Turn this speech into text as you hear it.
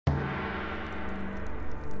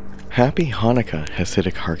Happy Hanukkah,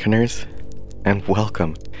 Hasidic Harkeners, and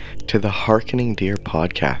welcome to the Harkening Deer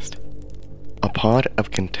podcast, a pod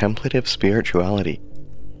of contemplative spirituality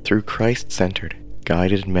through Christ-centered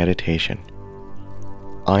guided meditation.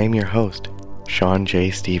 I am your host, Sean J.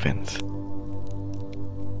 Stevens,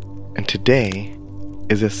 and today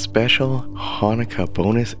is a special Hanukkah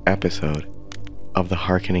bonus episode of the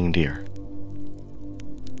Harkening Deer.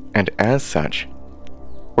 And as such,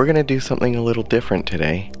 we're going to do something a little different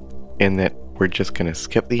today, in that we're just going to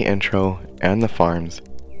skip the intro and the farms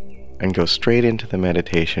and go straight into the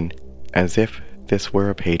meditation as if this were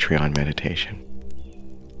a Patreon meditation.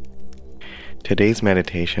 Today's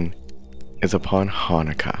meditation is upon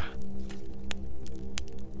Hanukkah.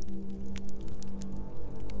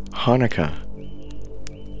 Hanukkah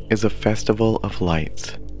is a festival of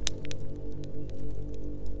lights.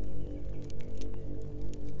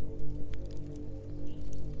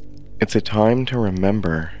 It's a time to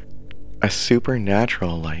remember a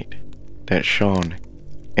supernatural light that shone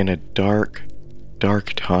in a dark,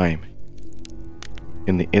 dark time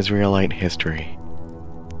in the Israelite history.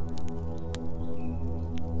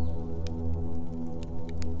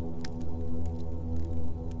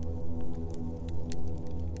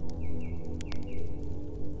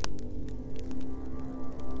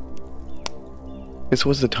 This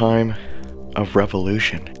was a time of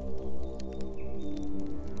revolution.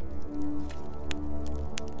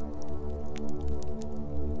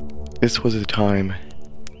 This was a time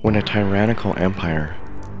when a tyrannical empire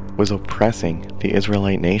was oppressing the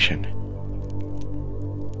Israelite nation.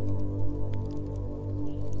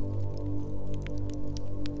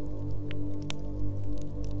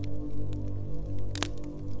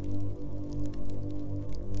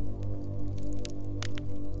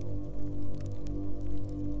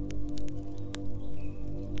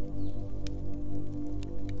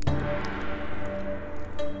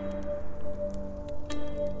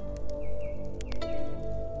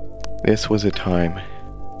 This was a time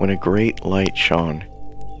when a great light shone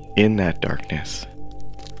in that darkness.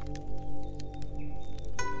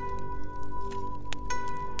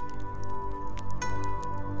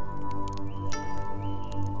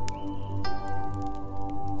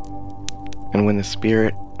 And when the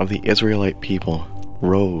spirit of the Israelite people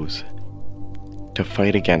rose to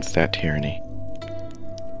fight against that tyranny,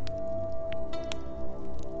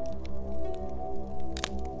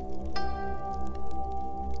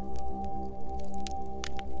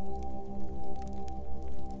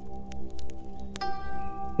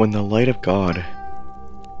 when the light of God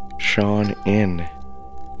shone in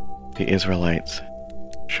the Israelites,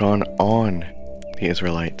 shone on the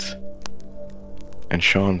Israelites, and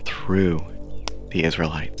shone through the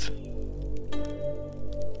Israelites,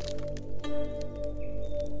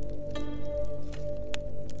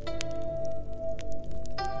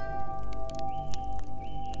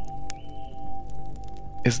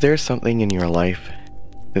 is there something in your life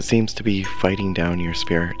that seems to be fighting down your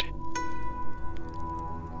spirit?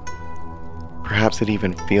 Perhaps it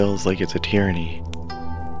even feels like it's a tyranny,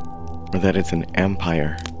 or that it's an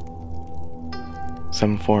empire,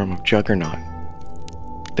 some form of juggernaut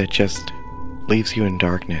that just leaves you in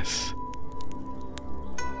darkness.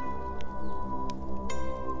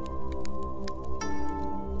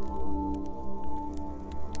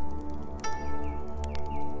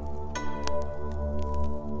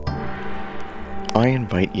 I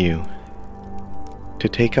invite you to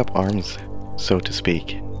take up arms, so to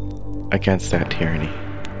speak, against that tyranny.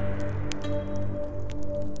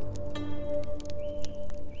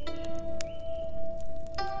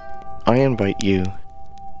 I invite you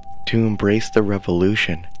to embrace the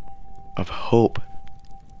revolution of hope,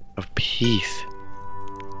 of peace,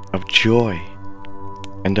 of joy,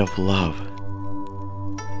 and of love.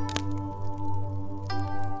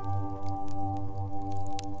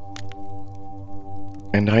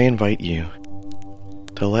 And I invite you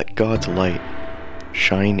to let God's light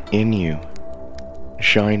shine in you,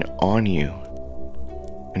 shine on you,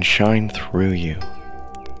 and shine through you.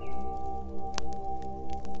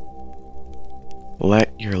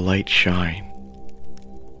 Let your light shine.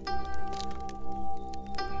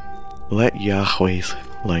 Let Yahweh's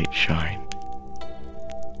light shine.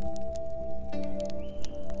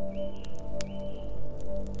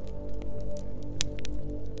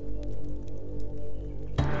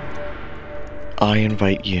 I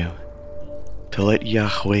invite you to let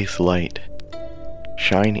Yahweh's light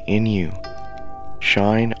shine in you,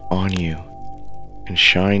 shine on you, and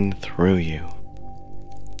shine through you.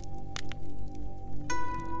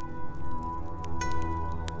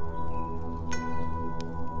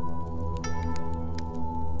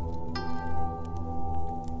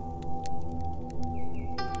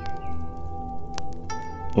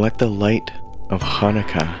 Let the light of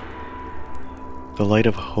Hanukkah, the light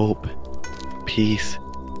of hope, peace,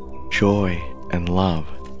 joy, and love,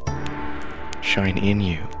 shine in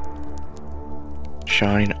you,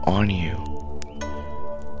 shine on you,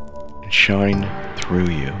 and shine through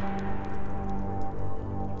you.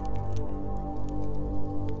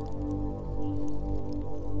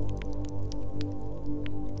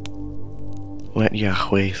 Let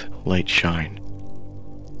Yahweh's light shine.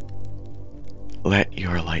 Let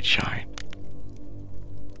your light shine.